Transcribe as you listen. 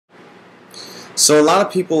So a lot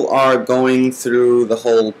of people are going through the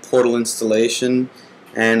whole portal installation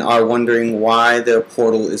and are wondering why their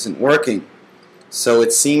portal isn't working. So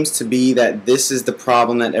it seems to be that this is the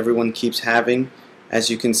problem that everyone keeps having. As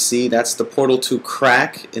you can see, that's the Portal 2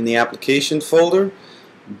 crack in the application folder,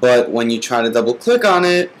 but when you try to double click on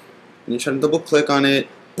it,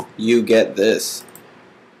 you get this.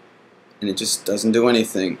 And it just doesn't do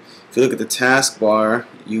anything. If you look at the taskbar,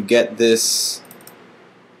 you get this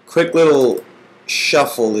quick little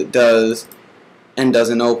shuffle it does and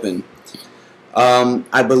doesn't open.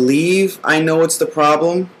 I believe I know what's the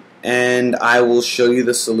problem, and I will show you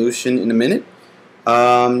the solution in a minute.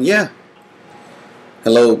 Yeah.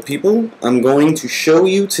 Hello people, I'm going to show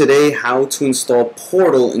you today how to install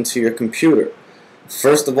Portal into your computer.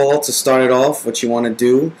 First of all, to start it off, what you want to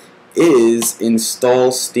do is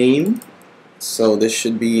install Steam. So this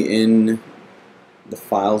should be in the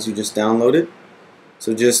files you just downloaded.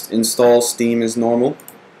 So just install Steam as normal.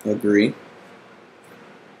 Agree.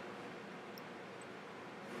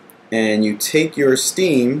 And you take your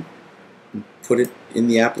Steam and put it in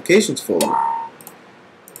the applications folder.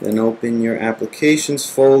 Then open your applications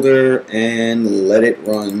folder and let it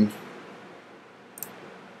run.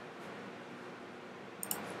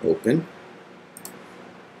 Open.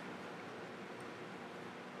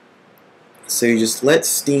 So you just let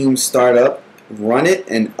Steam start up, run it,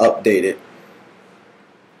 and update it.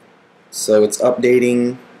 So it's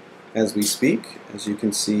updating as we speak, as you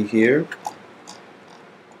can see here.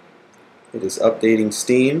 It is updating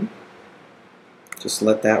Steam. Just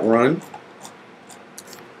let that run.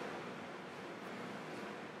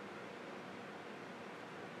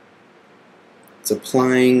 It's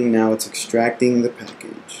applying, now it's extracting the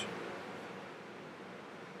package.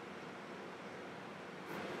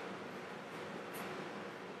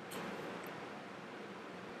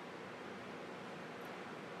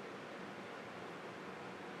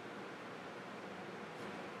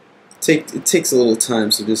 It takes a little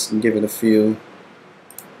time, so just give it a few.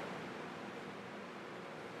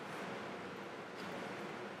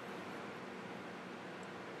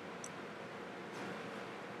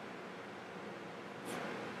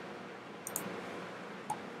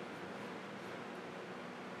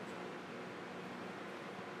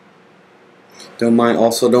 Don't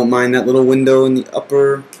mind that little window in the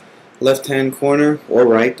upper left-hand corner, or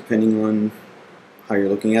right, depending on how you're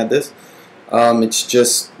looking at this. It's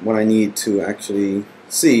just what I need to actually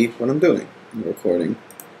see what I'm doing in the recording.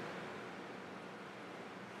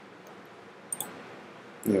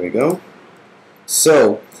 There we go.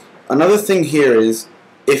 So, another thing here is,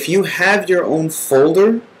 if you have your own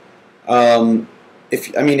folder,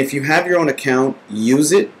 if you have your own account,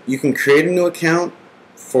 use it. You can create a new account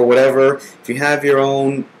for whatever. If you have your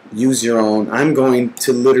own, use your own. I'm going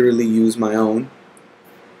to literally use my own.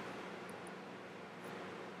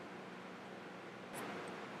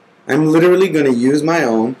 I'm literally going to use my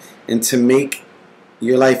own, and to make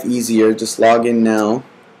your life easier, just log in now.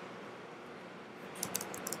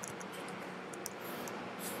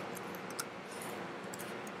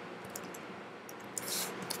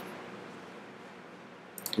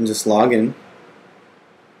 And just log in.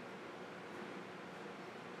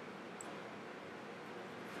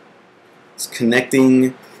 It's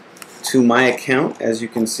connecting to my account, as you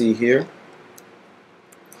can see here.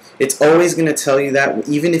 It's always going to tell you that,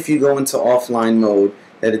 even if you go into offline mode,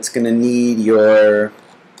 that it's going to need your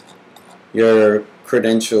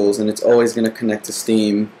credentials, and it's always going to connect to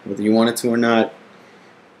Steam, whether you want it to or not.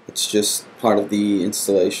 It's just part of the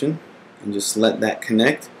installation, and just let that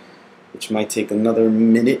connect, which might take another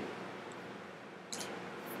minute.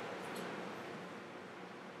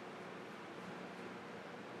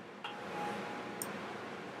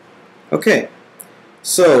 Okay,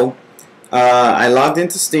 so I logged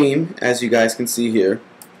into Steam, as you guys can see here.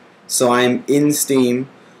 So I'm in Steam.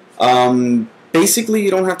 Basically, you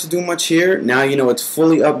don't have to do much here. Now you know it's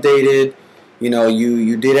fully updated. You know,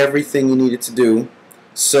 you did everything you needed to do.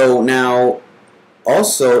 So now,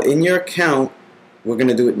 also in your account, we're going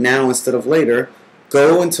to do it now instead of later,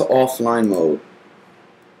 go into offline mode.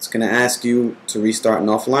 It's going to ask you to restart in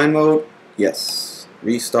offline mode. Yes,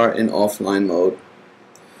 restart in offline mode.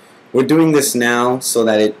 We're doing this now so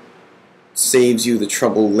that it saves you the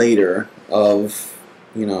trouble later of,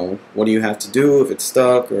 you know, what do you have to do if it's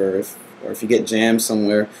stuck, or if you get jammed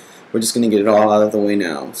somewhere. We're just going to get it all out of the way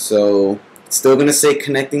now. So it's still going to say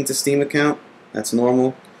connecting to Steam account. That's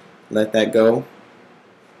normal. Let that go.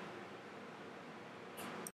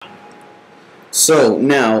 So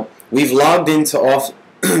now we've logged into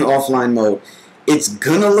offline mode. It's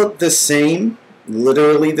going to look the same,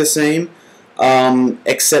 literally the same,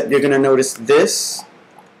 except you're going to notice this.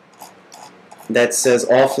 that says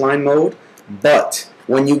offline mode, but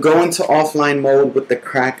when you go into offline mode with the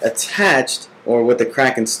crack attached or with the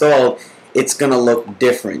crack installed, it's going to look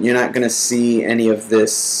different. You're not going to see any of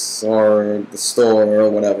this or the store or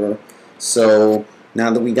whatever. So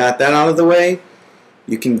now that we got that out of the way,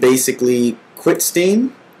 you can basically quit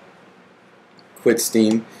Steam. Quit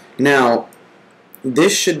Steam. Now,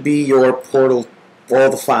 this should be your portal, all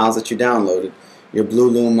the files that you downloaded. Your Blue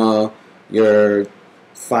Luma, your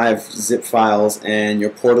 5 zip files, and your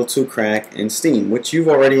Portal 2 crack and Steam, which you've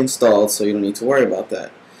already installed, so you don't need to worry about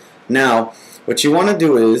that. Now, what you want to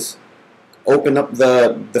do is open up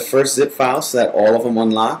the first zip file so that all of them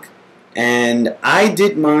unlock. And I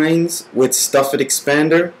did mine with Stuff It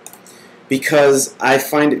Expander because I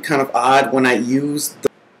find it kind of odd when I use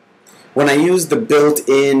the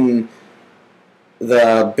built-in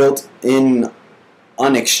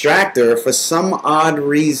unextractor. For some odd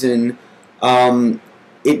reason,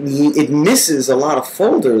 it misses a lot of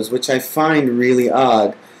folders, which I find really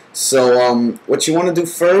odd. So what you want to do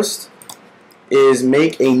first is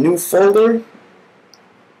make a new folder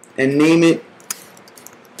and name it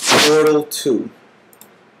Portal 2,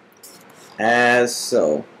 as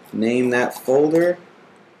so. Name that folder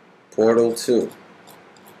Portal 2.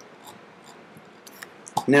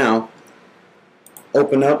 Now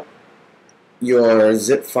open up your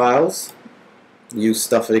zip files, use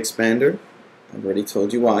Stuff It Expander, I've already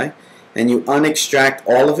told you why, and you unextract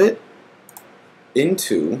all of it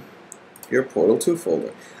into your Portal 2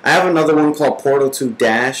 folder. I have another one called Portal 2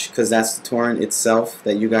 Dash because that's the torrent itself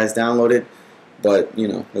that you guys downloaded, but you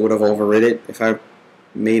know, it would have overrid it if I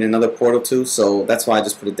made another Portal 2, so that's why I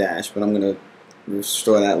just put a dash, but I'm going to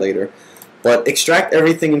restore that later. But extract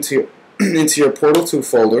everything into your Portal 2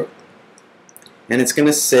 folder, and it's going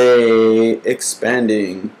to say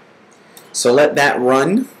expanding. So let that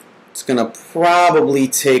run. It's going to probably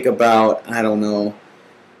take about, I don't know,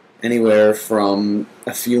 anywhere from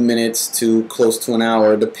a few minutes to close to an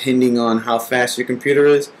hour, depending on how fast your computer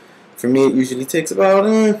is. For me, it usually takes about,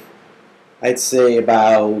 I'd say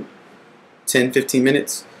about 10-15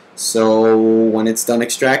 minutes. So when it's done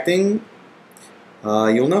extracting,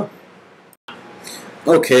 you'll know.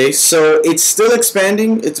 Okay, so it's still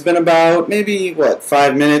expanding. It's been about maybe what,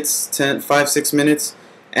 5 minutes, 5-6 minutes.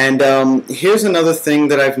 And here's another thing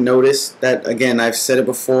that I've noticed that, again, I've said it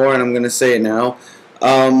before and I'm going to say it now.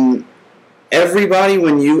 Everybody,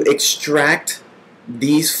 when you extract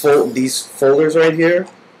these folders right here,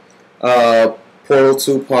 Portal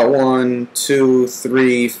 2 Part 1, 2,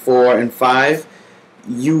 3, 4, and 5,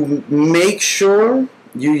 you make sure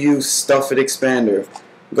you use Stuff It Expander.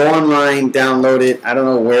 Go online, download it. I don't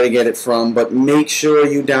know where to get it from, but make sure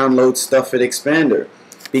you download Stuff It Expander.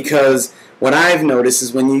 Because what I've noticed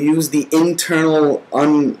is when you use the internal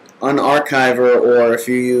unarchiver, or if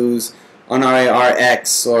you use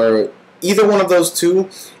unarx, or either one of those two,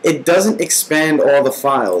 it doesn't expand all the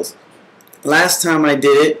files. Last time I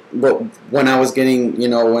did it, but when I was getting, you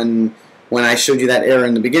know, when I showed you that error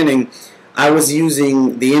in the beginning, I was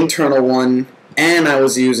using the internal one and I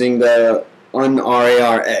was using the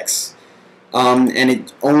unarx, and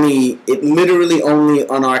it literally only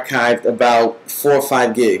unarchived about 4 or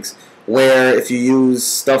 5 gigs. Where if you use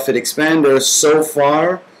Stuff It Expander, so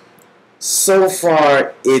far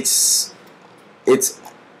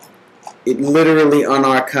it literally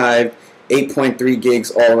unarchived 8.3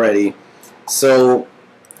 gigs already. So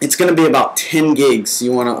it's going to be about 10 gigs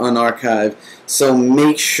you want to unarchive. So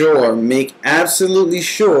make absolutely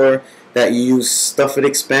sure that you use Stuff It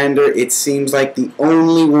Expander. It seems like the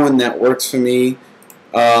only one that works for me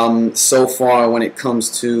so far when it comes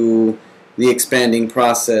to the expanding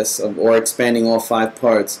process or expanding all 5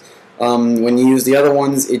 parts. When you use the other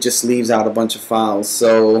ones, it just leaves out a bunch of files.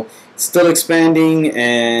 So it's still expanding,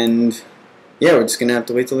 and yeah, we're just gonna have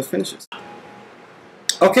to wait till it finishes.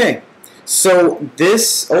 Okay, so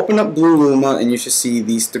open up Blue Luma and you should see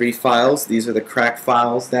these 3 files. These are the crack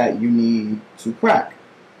files that you need to crack.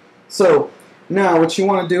 So now what you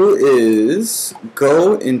want to do is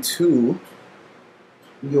go into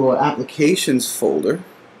your applications folder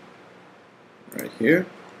right here,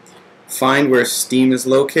 find where Steam is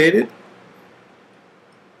located,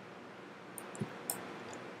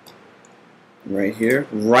 right here,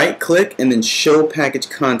 right click and then show package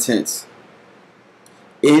contents.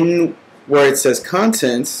 In where it says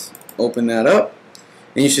contents, open that up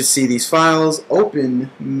and you should see these files. Open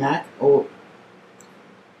Mac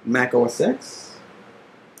OS X,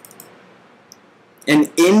 and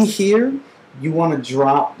in here you want to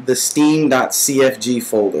drop the steam.cfg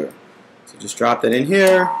folder. So just drop that in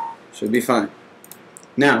here, should be fine.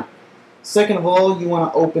 Now, second of all, you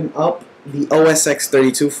want to open up the OS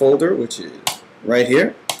X32 folder, which is right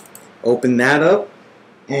here. Open that up,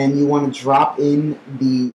 and you want to drop in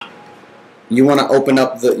the. You want to open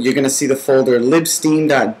up the. You're going to see the folder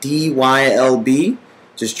libsteam.dylb.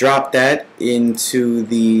 Just drop that into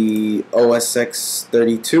the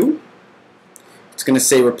OSX32. It's going to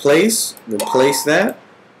say replace. Replace that.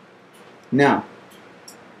 Now,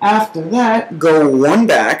 after that, go one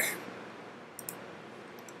back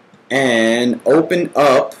and open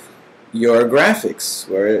up your graphics.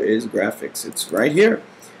 Where is graphics? It's right here.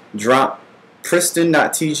 Drop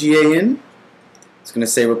priston.tga in. It's going to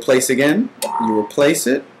say replace again. You replace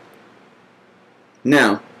it.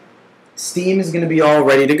 Now, Steam is going to be all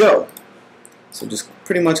ready to go. So just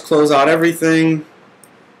pretty much close out everything.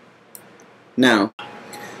 Now,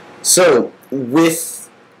 so with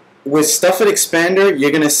Stuffit Expander,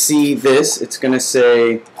 you're going to see this. It's going to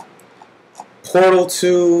say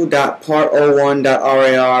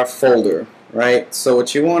portal2.part01.rar folder, right? So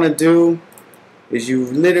what you want to do is you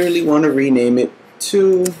literally want to rename it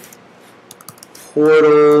to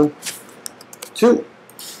portal2.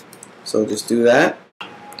 So just do that.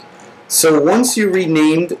 So once you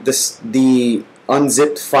renamed the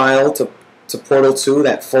unzipped file to portal2,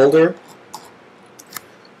 that folder,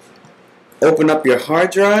 open up your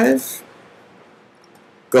hard drive,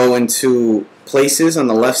 go into Places on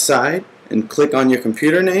the left side, and click on your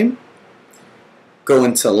computer name. Go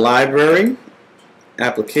into Library,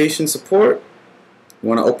 Application Support. You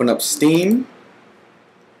want to open up Steam.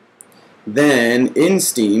 Then in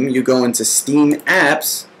Steam, you go into Steam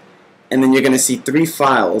Apps, and then you're going to see 3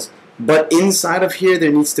 files. But inside of here,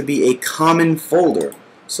 there needs to be a common folder.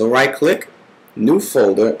 So right-click, New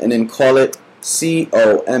Folder, and then call it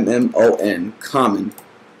COMMON, common.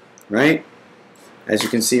 Right? As you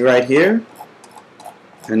can see right here,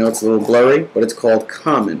 I know it's a little blurry, but it's called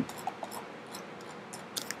common.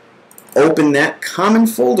 Open that common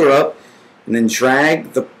folder up, and then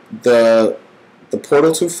drag the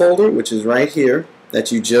portal2 folder, which is right here,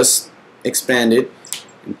 that you just expanded,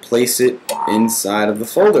 and place it inside of the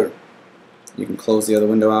folder. You can close the other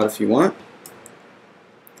window out if you want.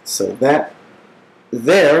 So that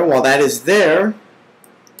there, while that is there,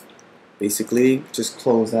 basically just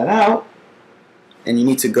close that out, and you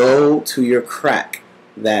need to go to your crack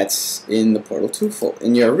that's in the portal2 folder,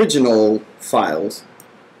 in your original files.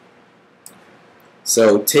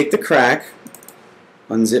 So take the crack,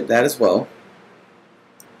 unzip that as well.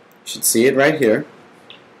 You should see it right here.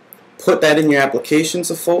 Put that in your application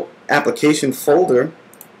folder,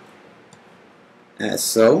 as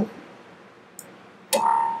so.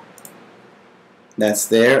 That's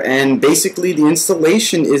there, and basically the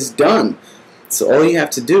installation is done. So all you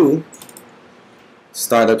have to do,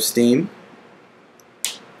 start up Steam.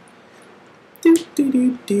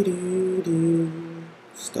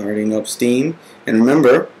 Starting up Steam, and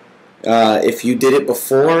remember, if you did it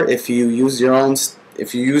before, if you use your own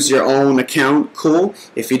account, cool.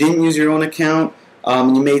 If you didn't use your own account,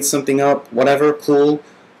 you made something up, whatever, cool.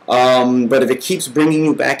 But if it keeps bringing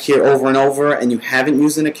you back here over and over, and you haven't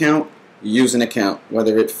used an account, use an account,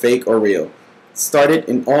 whether it's fake or real. Start it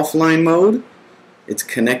in offline mode. It's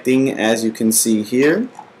connecting, as you can see here,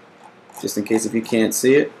 just in case if you can't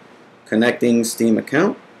see it. Connecting Steam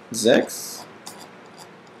account, Zex.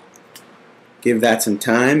 Give that some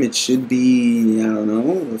time. It should be, I don't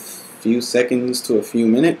know, a few seconds to a few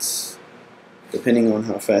minutes, depending on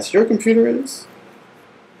how fast your computer is.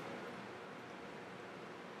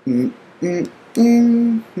 Yeah,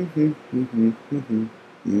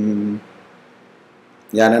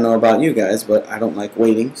 I don't know about you guys, but I don't like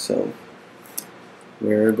waiting, so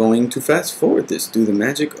we're going to fast forward this, do the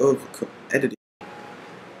magic of editing.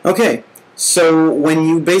 Okay, so when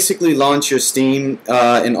you basically launch your Steam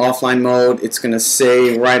in offline mode, it's going to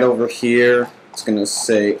say right over here, it's going to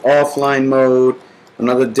say offline mode.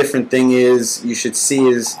 Another different thing is, you should see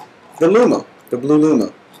is the Luma, the blue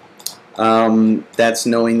Luma. That's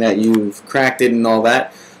knowing that you've cracked it and all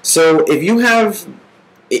that. So if you have,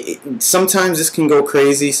 sometimes this can go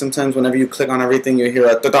crazy. Sometimes whenever you click on everything, you hear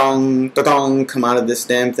a da-dong, da-dong come out of this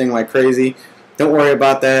damn thing like crazy. Don't worry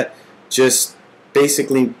about that. Just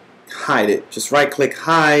basically hide it. Just right-click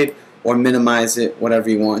hide or minimize it, whatever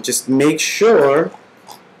you want. Just make sure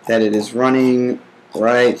that it is running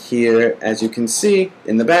right here, as you can see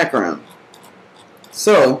in the background.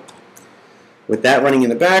 So with that running in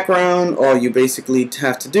the background, all you basically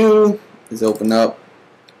have to do is open up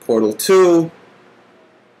portal2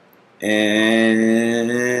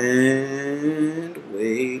 and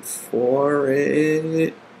wait for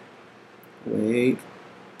it. Wait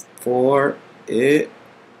for it.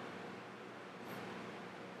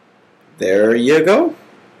 There you go.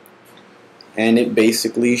 and it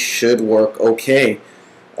basically should work okay.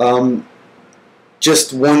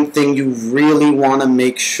 Just one thing you really want to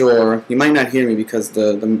make sure, you might not hear me because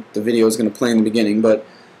the video is going to play in the beginning, but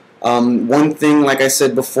one thing, like I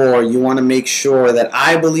said before, you want to make sure that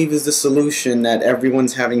I believe is the solution that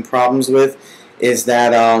everyone's having problems with, is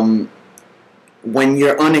that when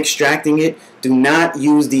you're unextracting it, do not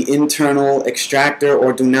use the internal extractor,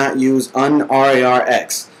 or do not use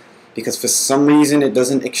unRARX, because for some reason it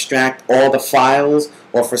doesn't extract all the files,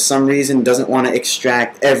 or for some reason doesn't want to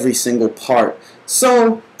extract every single part.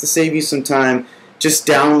 So to save you some time, just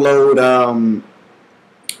download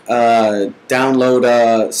Stuffit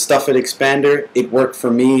Expander. It worked for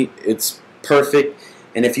me. It's perfect,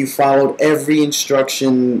 and if you followed every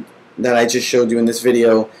instruction that I just showed you in this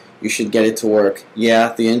video, you should get it to work.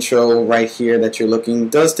 Yeah, the intro right here that you're looking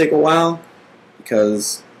does take a while,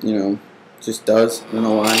 because, you know, it just does. I don't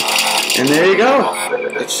know why. And there you go.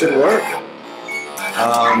 It should work.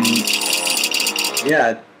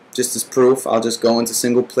 Yeah, just as proof, I'll just go into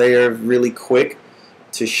single player really quick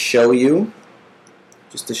to show you,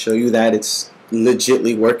 just to show you that it's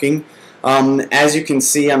legitly working. As you can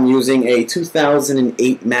see, I'm using a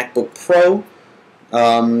 2008 MacBook Pro,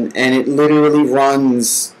 and it literally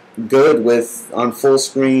runs good on full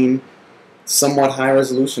screen, somewhat high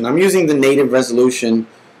resolution. I'm using the native resolution,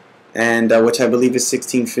 and which I believe is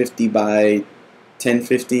 1650 by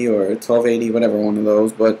 1050 or 1280, whatever one of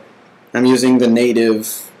those. But I'm using the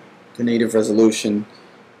native resolution.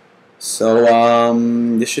 So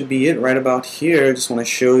this should be it right about here. Just want to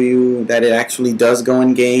show you that it actually does go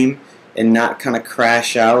in game and not kind of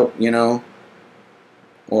crash out, you know,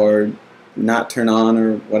 or not turn on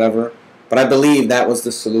or whatever. But I believe that was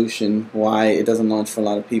the solution why it doesn't launch for a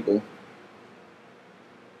lot of people.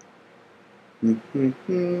 Come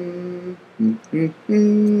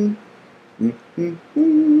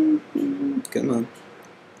on.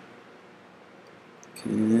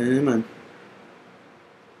 Come on.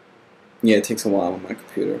 Yeah, it takes a while on my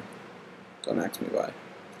computer. Don't ask me why.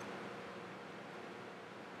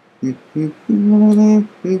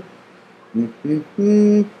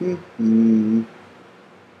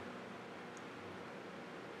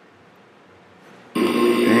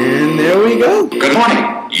 And there we go. Good morning.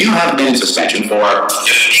 You have been in suspension for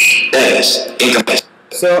 15 days.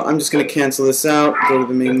 So I'm just going to cancel this out. Go to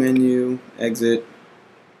the main menu. Exit.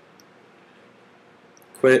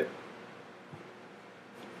 Quit.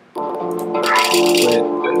 Quit.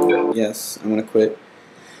 Yes, I'm going to quit.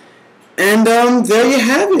 And there you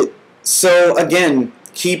have it. So again,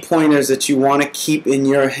 key pointers that you want to keep in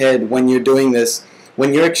your head when you're doing this.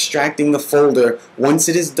 When you're extracting the folder, once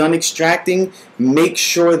it is done extracting, make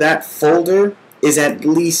sure that folder is at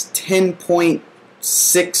least 10.6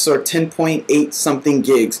 or 10.8 something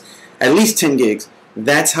gigs. At least 10 gigs.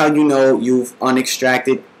 That's how you know you've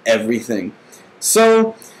unextracted everything.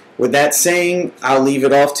 So, with that saying, I'll leave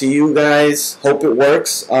it off to you guys. Hope it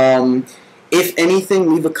works. If anything,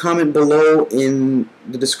 leave a comment below in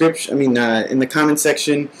the description. In the comment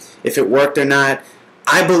section, if it worked or not.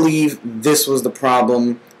 I believe this was the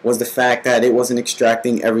problem, was the fact that it wasn't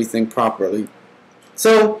extracting everything properly.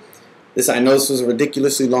 So, I know this was a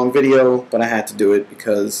ridiculously long video, but I had to do it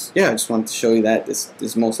because, yeah, I just wanted to show you that this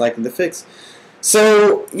is most likely the fix.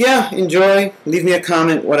 So, yeah, enjoy. Leave me a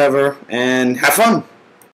comment, whatever, and have fun.